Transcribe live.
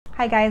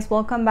Hi guys,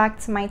 welcome back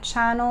to my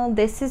channel.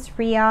 This is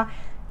Rhea.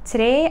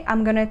 Today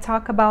I'm going to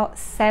talk about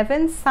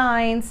 7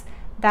 signs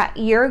that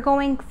you're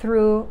going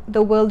through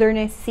the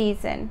wilderness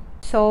season.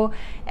 So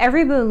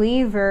every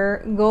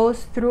believer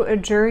goes through a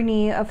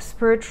journey of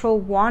spiritual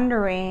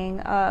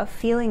wandering,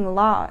 feeling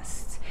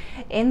lost.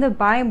 In the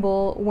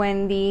Bible,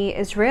 when the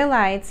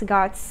Israelites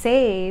got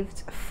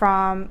saved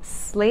from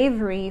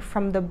slavery,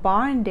 from the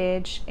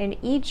bondage in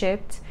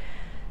Egypt,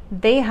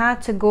 they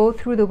had to go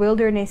through the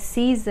wilderness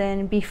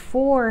season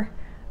before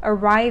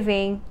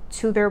arriving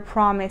to their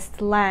promised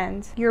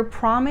land. Your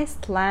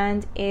promised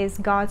land is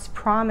God's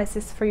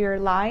promises for your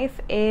life,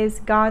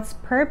 is God's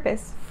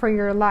purpose for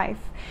your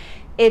life.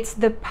 It's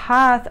the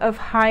path of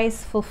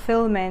highest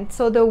fulfillment.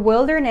 So the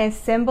wilderness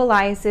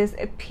symbolizes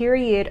a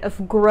period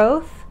of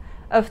growth,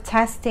 of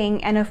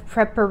testing, and of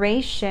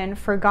preparation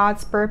for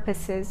God's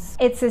purposes.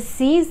 It's a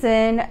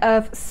season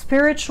of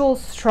spiritual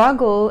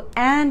struggle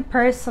and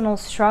personal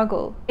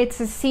struggle. It's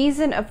a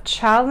season of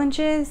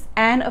challenges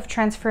and of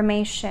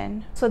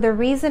transformation. So the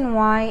reason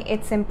why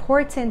it's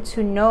important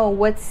to know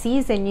what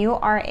season you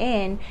are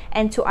in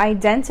and to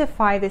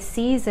identify the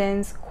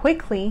seasons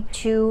quickly,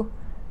 to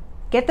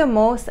get the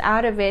most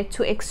out of it,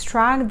 to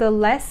extract the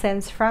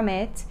lessons from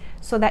it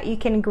so that you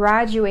can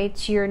graduate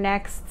to your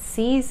next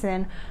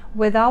season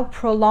without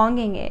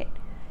prolonging it.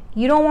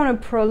 You don't want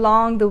to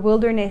prolong the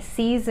wilderness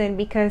season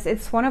because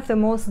it's one of the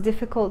most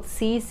difficult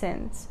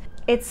seasons.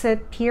 It's a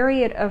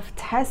period of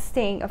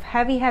testing, of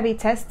heavy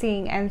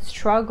testing and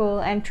struggle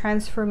and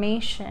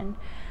transformation.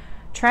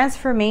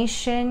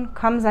 Transformation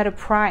comes at a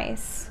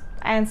price,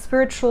 and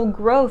spiritual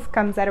growth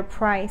comes at a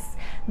price.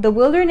 The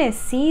wilderness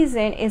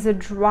season is a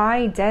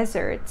dry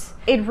desert.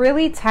 It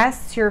really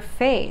tests your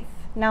faith.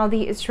 Now,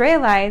 the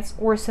Israelites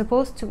were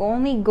supposed to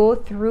only go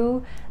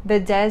through the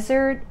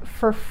desert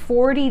for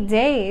 40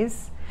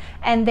 days,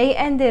 and they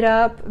ended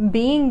up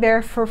being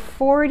there for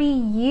 40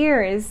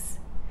 years.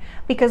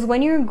 Because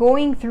when you're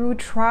going through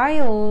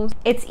trials,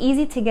 it's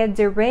easy to get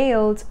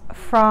derailed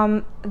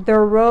from the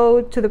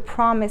road to the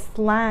promised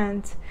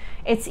land.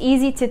 It's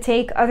easy to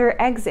take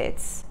other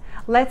exits.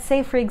 Let's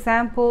say, for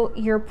example,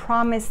 your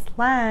promised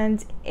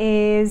land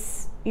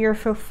is your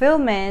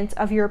fulfillment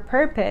of your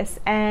purpose,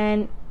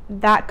 and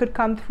that could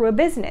come through a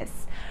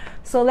business.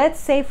 So let's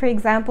say, for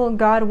example,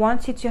 God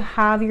wants you to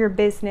have your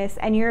business,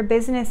 and your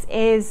business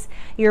is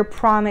your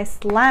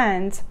promised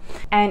land.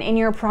 And in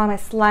your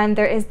promised land,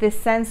 there is this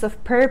sense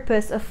of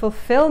purpose, of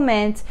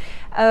fulfillment,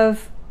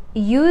 of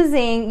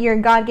using your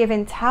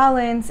God-given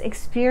talents,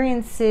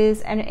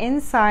 experiences, and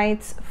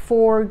insights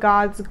for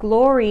God's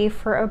glory,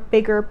 for a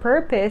bigger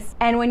purpose.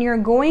 And when you're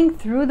going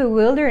through the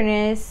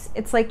wilderness,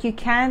 it's like you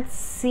can't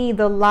see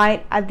the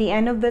light at the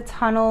end of the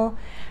tunnel.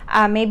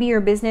 Maybe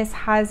your business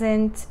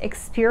hasn't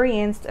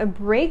experienced a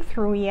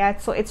breakthrough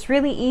yet, so it's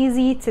really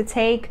easy to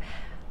take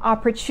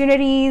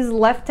opportunities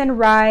left and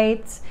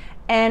right.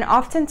 And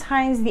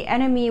oftentimes the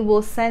enemy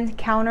will send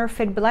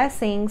counterfeit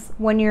blessings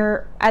when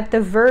you're at the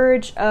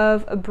verge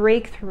of a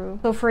breakthrough.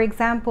 So for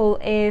example,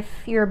 if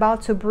you're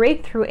about to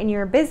break through in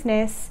your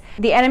business,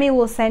 the enemy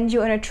will send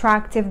you an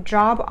attractive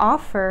job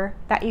offer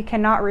that you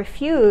cannot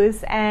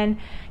refuse, and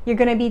you're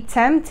going to be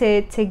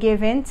tempted to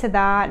give in to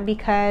that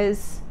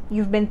because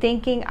you've been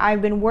thinking,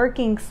 I've been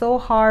working so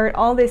hard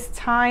all this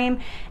time,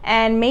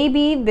 and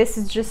maybe this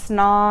is just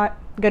not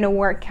gonna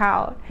work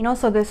out. And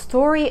also the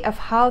story of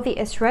how the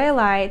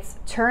Israelites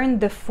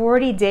turned the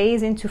 40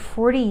 days into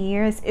 40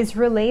 years is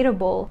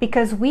relatable,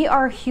 because we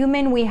are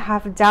human, we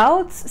have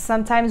doubts,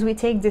 sometimes we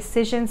take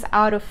decisions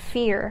out of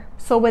fear.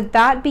 So with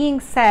that being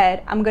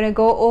said, I'm gonna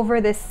go over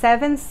the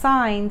 7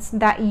 signs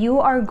that you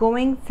are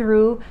going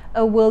through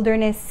a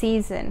wilderness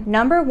season.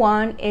 Number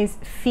 1 is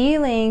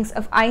feelings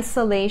of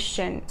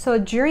isolation. So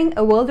during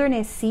a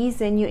wilderness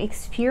season, you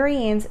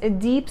experience a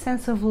deep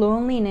sense of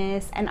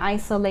loneliness and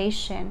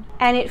isolation.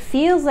 And it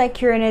feels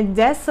like you're in a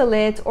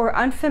desolate or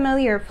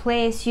unfamiliar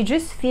place. You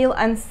just feel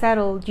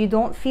unsettled. You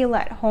don't feel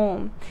at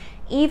home.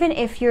 Even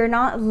if you're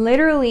not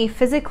literally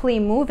physically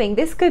moving,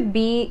 this could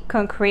be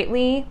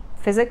concretely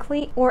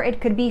physically, or it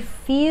could be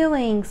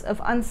feelings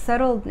of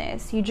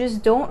unsettledness. You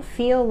just don't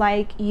feel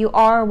like you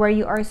are where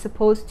you are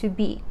supposed to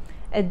be.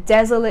 A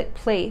desolate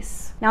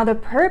place. Now, the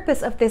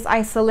purpose of this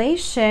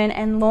isolation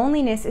and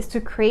loneliness is to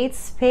create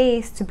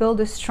space to build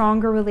a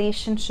stronger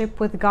relationship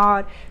with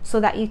God so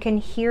that you can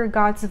hear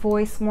God's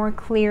voice more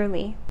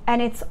clearly.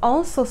 And it's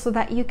also so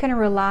that you can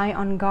rely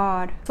on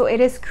God. So it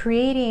is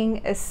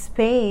creating a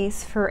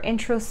space for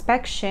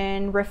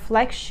introspection,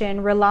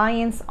 reflection,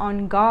 reliance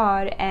on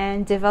God,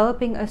 and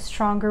developing a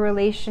stronger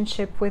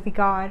relationship with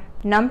God.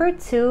 Number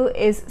 2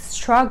 is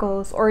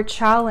struggles or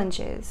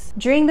challenges.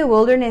 During the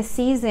wilderness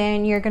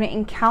season, you're going to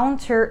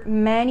encounter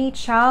many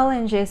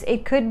challenges.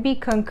 It could be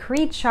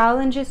concrete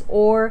challenges,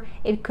 or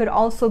it could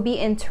also be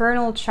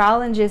internal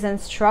challenges and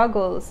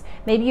struggles.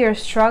 Maybe you're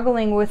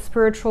struggling with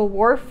spiritual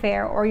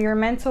warfare or your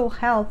mental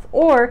health,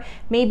 or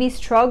maybe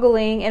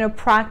struggling in a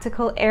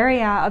practical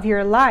area of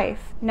your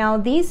life. Now,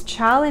 these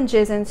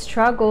challenges and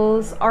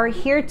struggles are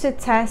here to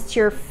test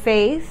your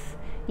faith,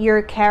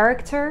 your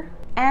character,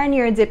 and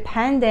your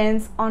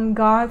dependence on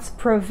God's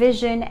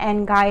provision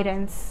and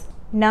guidance.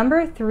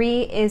 Number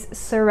 3 is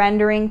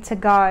surrendering to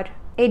God.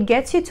 It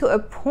gets you to a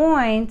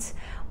point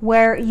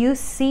where you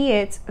see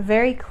it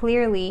very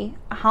clearly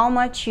how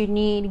much you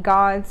need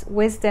God's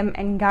wisdom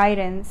and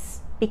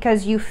guidance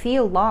because you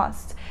feel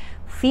lost.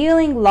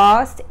 Feeling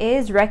lost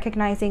is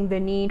recognizing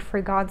the need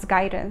for God's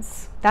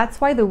guidance.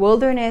 That's why the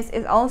wilderness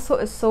is also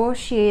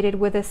associated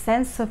with a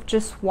sense of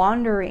just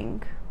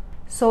wandering.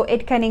 So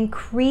it can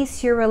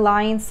increase your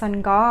reliance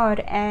on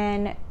God,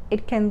 and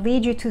it can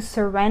lead you to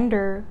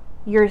surrender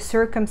your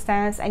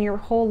circumstance and your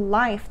whole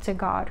life to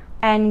God.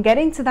 And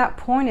getting to that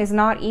point is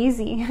not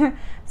easy.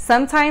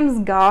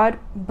 Sometimes God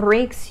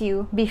breaks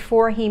you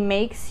before He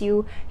makes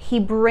you. He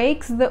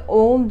breaks the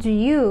old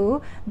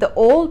you, the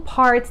old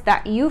parts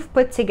that you've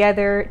put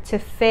together to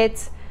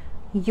fit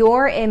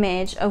your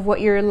image of what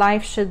your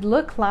life should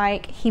look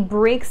like. He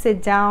breaks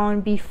it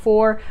down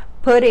before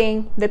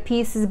putting the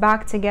pieces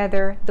back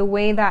together the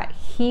way that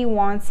He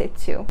wants it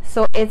to.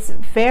 So it's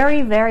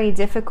very, very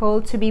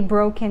difficult to be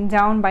broken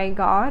down by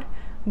God,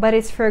 but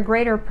it's for a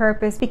greater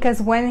purpose,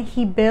 because when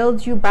He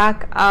builds you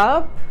back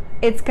up,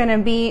 it's gonna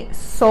be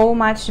so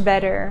much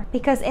better,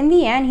 because in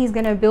the end He's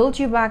gonna build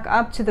you back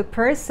up to the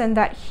person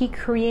that He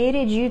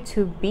created you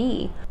to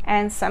be.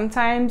 And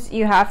sometimes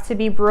you have to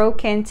be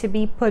broken to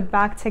be put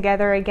back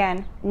together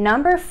again.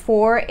 Number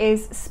 4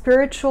 is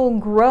spiritual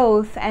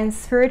growth and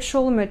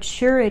spiritual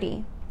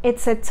maturity.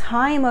 It's a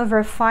time of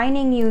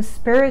refining you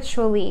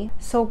spiritually.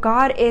 So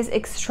God is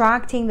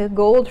extracting the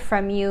gold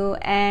from you,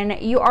 and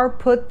you are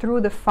put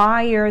through the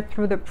fire,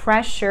 through the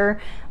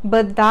pressure,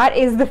 but that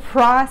is the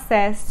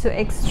process to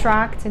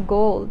extract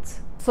gold.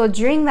 So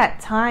during that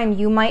time,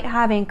 you might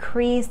have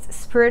increased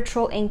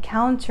spiritual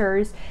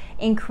encounters,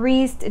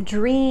 increased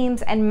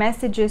dreams and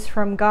messages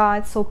from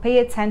God. So pay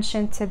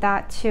attention to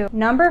that too.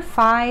 Number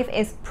 5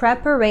 is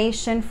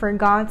preparation for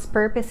God's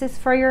purposes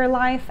for your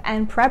life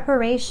and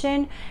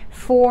preparation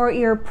for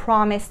your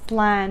promised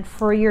land,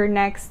 for your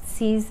next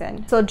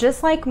season. So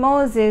just like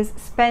Moses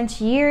spent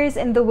years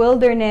in the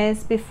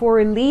wilderness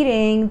before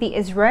leading the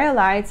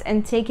Israelites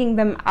and taking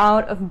them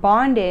out of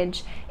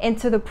bondage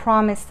into the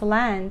promised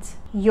land,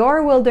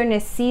 your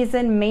wilderness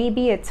season may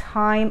be a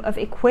time of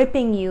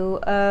equipping you,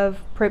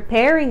 of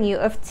preparing you,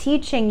 of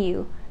teaching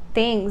you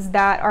things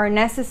that are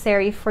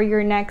necessary for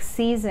your next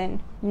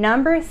season.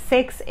 Number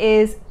 6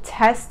 is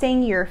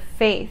testing your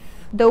faith.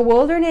 The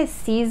wilderness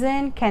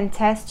season can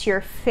test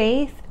your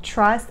faith,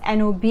 trust,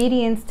 and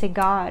obedience to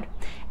God.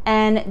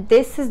 And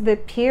this is the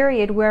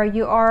period where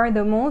you are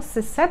the most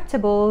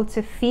susceptible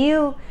to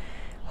feel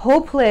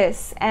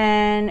hopeless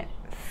and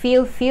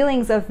feel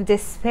feelings of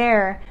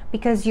despair,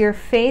 because your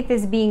faith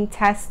is being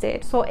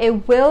tested. So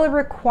it will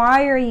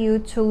require you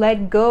to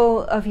let go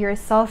of your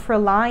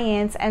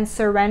self-reliance and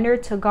surrender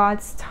to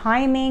God's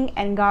timing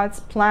and God's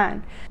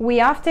plan.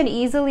 We often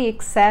easily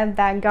accept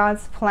that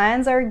God's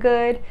plans are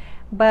good,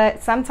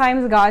 but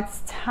sometimes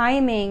God's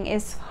timing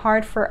is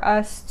hard for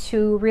us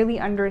to really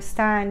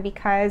understand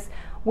because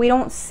we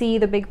don't see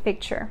the big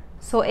picture.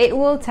 So it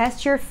will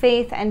test your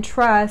faith and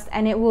trust,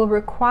 and it will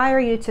require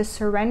you to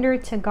surrender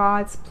to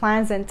God's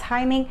plans and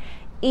timing,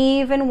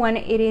 even when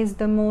it is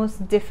the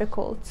most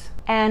difficult.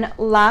 And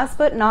last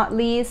but not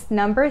least,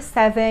 number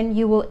 7,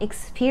 you will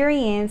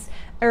experience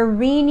a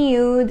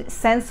renewed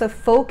sense of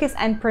focus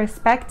and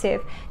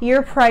perspective.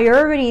 Your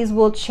priorities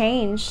will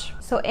change.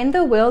 So in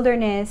the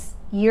wilderness,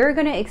 you're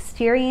going to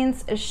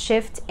experience a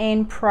shift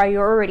in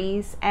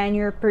priorities, and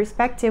your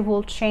perspective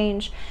will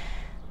change.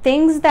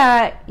 Things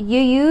that you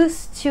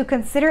used to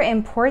consider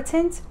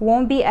important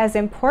won't be as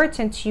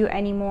important to you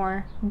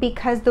anymore,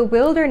 because the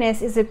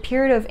wilderness is a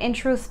period of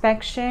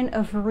introspection,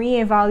 of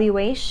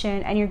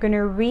reevaluation, and you're going to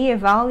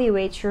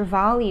reevaluate your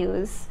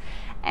values,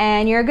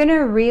 and you're going to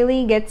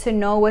really get to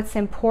know what's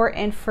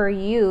important for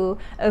you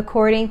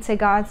according to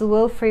God's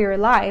will for your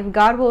life.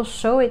 God will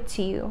show it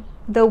to you.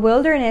 The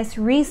wilderness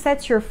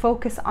resets your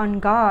focus on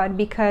God,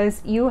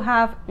 because you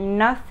have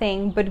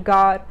nothing but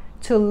God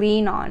to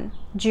lean on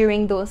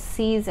during those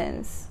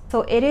seasons.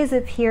 So it is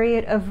a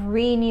period of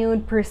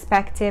renewed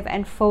perspective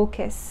and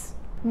focus.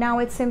 Now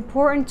it's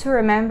important to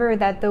remember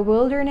that the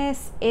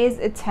wilderness is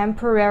a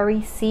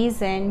temporary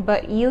season,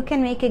 but you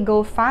can make it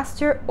go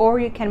faster or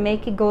you can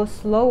make it go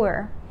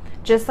slower.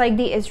 Just like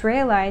the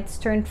Israelites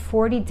turned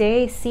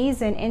 40-day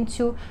season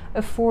into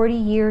a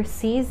 40-year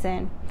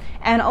season.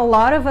 And a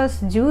lot of us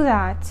do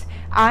that.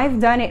 I've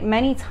done it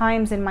many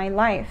times in my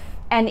life.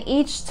 And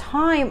each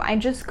time I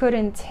just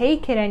couldn't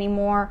take it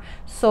anymore.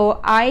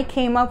 So I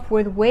came up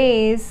with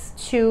ways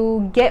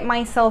to get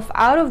myself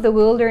out of the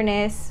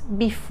wilderness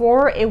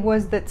before it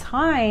was the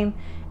time.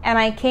 And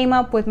I came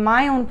up with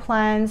my own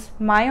plans,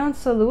 my own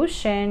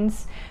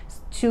solutions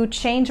to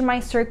change my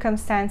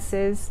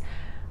circumstances.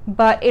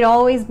 But it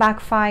always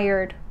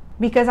backfired,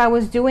 because I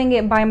was doing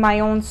it by my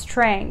own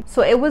strength.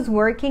 So it was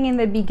working in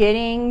the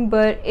beginning,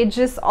 but it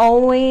just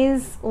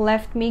always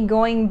left me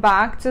going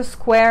back to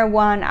square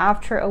one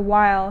after a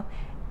while.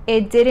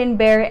 It didn't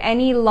bear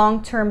any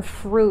long-term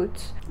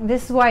fruit.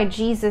 This is why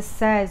Jesus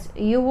says,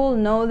 you will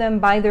know them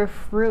by their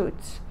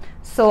fruit.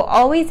 So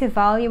always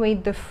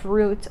evaluate the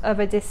fruit of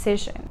a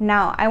decision.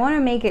 Now, I want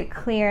to make it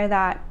clear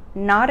that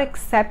not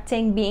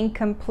accepting being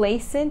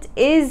complacent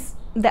is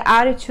the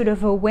attitude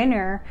of a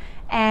winner,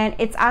 and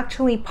it's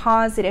actually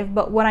positive.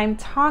 But what I'm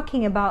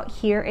talking about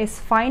here is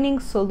finding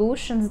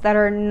solutions that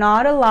are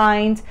not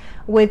aligned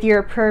with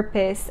your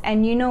purpose,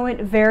 and you know it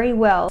very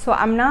well. So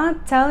I'm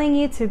not telling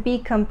you to be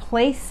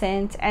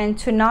complacent and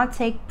to not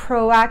take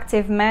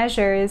proactive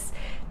measures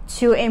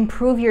to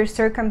improve your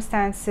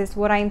circumstances.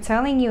 What I'm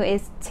telling you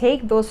is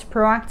take those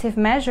proactive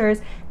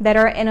measures that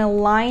are in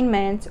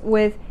alignment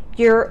with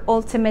your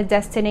ultimate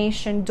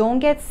destination. Don't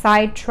get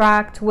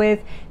sidetracked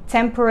with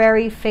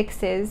temporary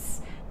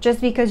fixes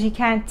just because you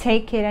can't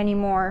take it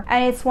anymore.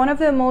 And it's one of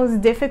the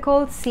most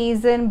difficult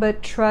seasons,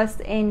 but trust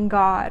in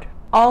God.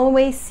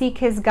 Always seek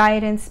His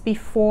guidance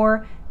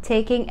before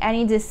taking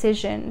any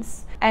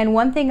decisions. And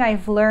one thing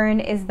I've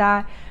learned is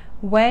that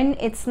when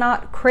it's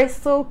not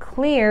crystal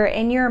clear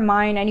in your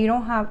mind and you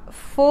don't have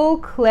full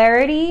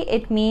clarity,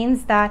 it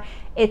means that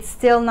it's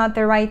still not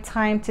the right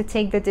time to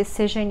take the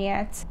decision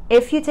yet.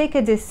 If you take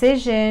a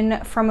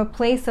decision from a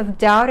place of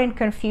doubt and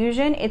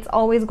confusion, it's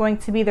always going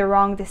to be the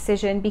wrong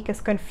decision,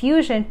 because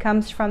confusion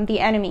comes from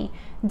the enemy,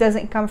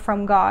 doesn't come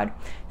from God.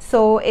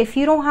 So if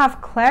you don't have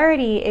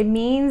clarity, it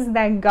means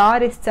that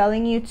God is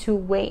telling you to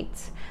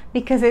wait,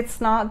 because it's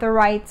not the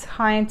right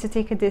time to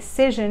take a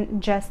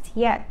decision just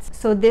yet.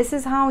 So this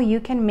is how you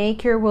can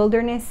make your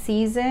wilderness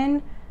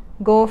season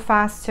go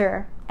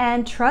faster.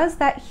 And trust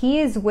that He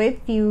is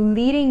with you,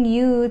 leading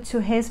you to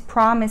His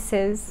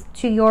promises,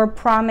 to your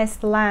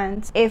promised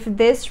land. If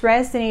this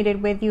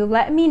resonated with you,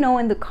 let me know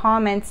in the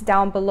comments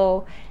down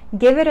below.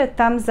 Give it a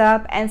thumbs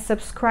up and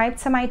subscribe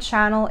to my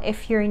channel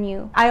if you're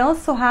new. I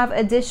also have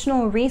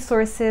additional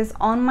resources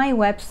on my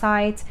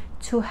website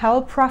to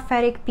help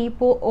prophetic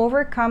people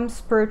overcome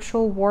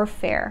spiritual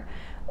warfare,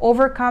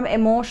 overcome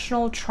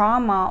emotional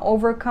trauma,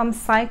 overcome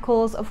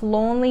cycles of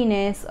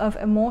loneliness, of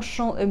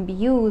emotional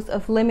abuse,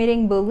 of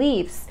limiting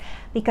beliefs,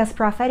 because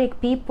prophetic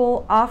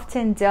people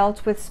often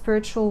dealt with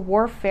spiritual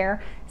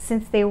warfare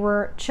since they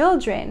were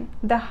children.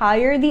 The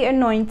higher the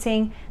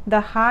anointing,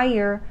 the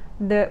higher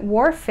the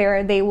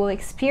warfare they will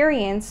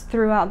experience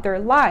throughout their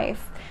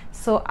life.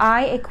 So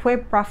I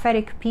equip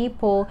prophetic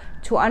people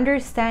to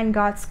understand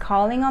God's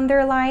calling on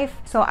their life.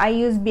 So I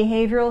use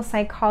behavioral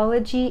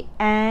psychology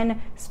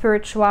and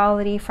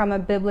spirituality from a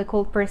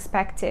biblical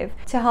perspective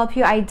to help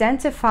you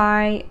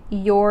identify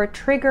your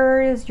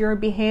triggers, your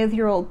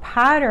behavioral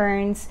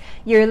patterns,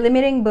 your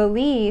limiting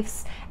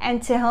beliefs,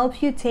 and to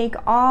help you take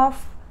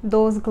off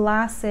those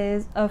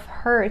glasses of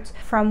hurt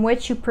from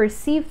which you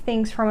perceive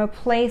things from a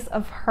place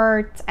of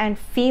hurt and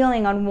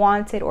feeling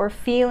unwanted or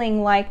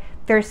feeling like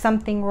there's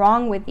something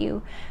wrong with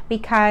you,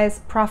 because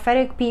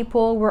prophetic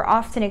people were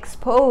often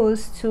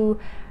exposed to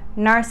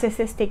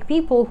narcissistic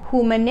people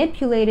who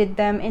manipulated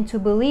them into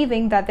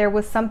believing that there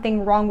was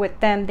something wrong with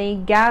them. They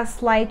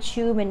gaslight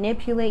you,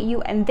 manipulate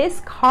you, and this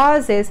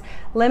causes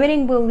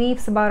limiting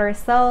beliefs about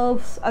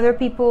ourselves, other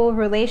people,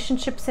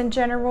 relationships in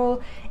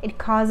general. It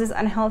causes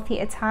unhealthy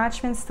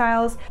attachment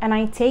styles, and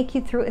I take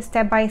you through a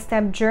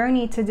step-by-step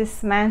journey to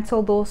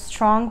dismantle those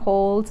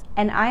strongholds.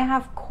 And I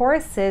have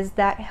courses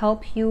that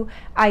help you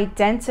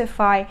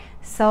identify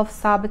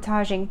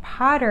self-sabotaging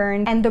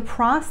patterns, and the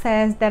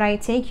process that I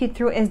take you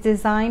through is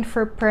designed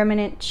for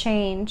permanent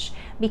change,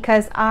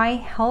 because I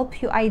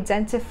help you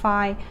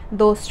identify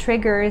those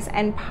triggers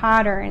and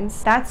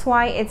patterns. That's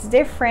why it's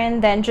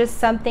different than just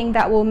something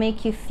that will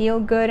make you feel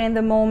good in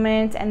the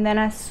moment, and then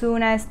as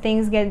soon as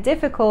things get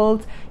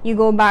difficult, you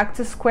go back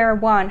to square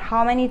one.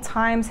 How many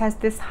times has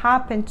this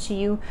happened to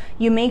you?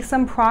 You make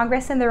some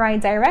progress in the right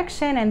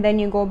direction and then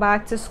you go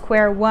back to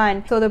square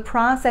one. So the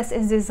process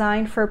is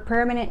designed for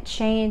permanent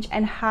change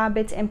and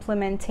habit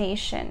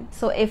implementation.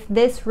 So if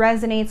this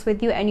resonates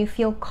with you and you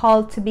feel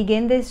called to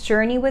begin this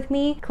journey with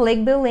me,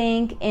 click the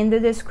link in the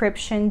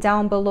description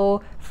down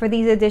below for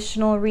these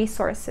additional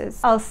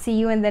resources. I'll see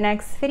you in the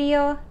next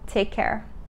video. Take care.